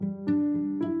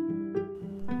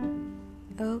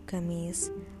Gummies,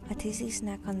 a tasty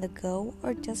snack on the go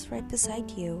or just right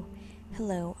beside you.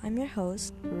 Hello, I'm your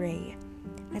host, Ray.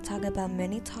 I talk about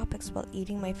many topics while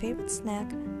eating my favorite snack,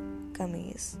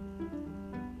 gummies.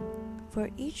 For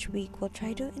each week, we'll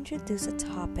try to introduce a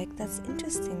topic that's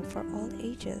interesting for all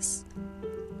ages.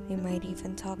 We might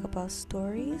even talk about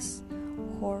stories,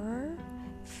 horror,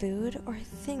 food, or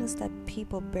things that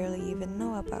people barely even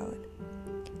know about.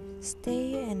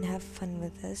 Stay and have fun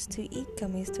with us to eat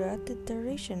gummies throughout the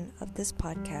duration of this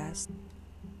podcast.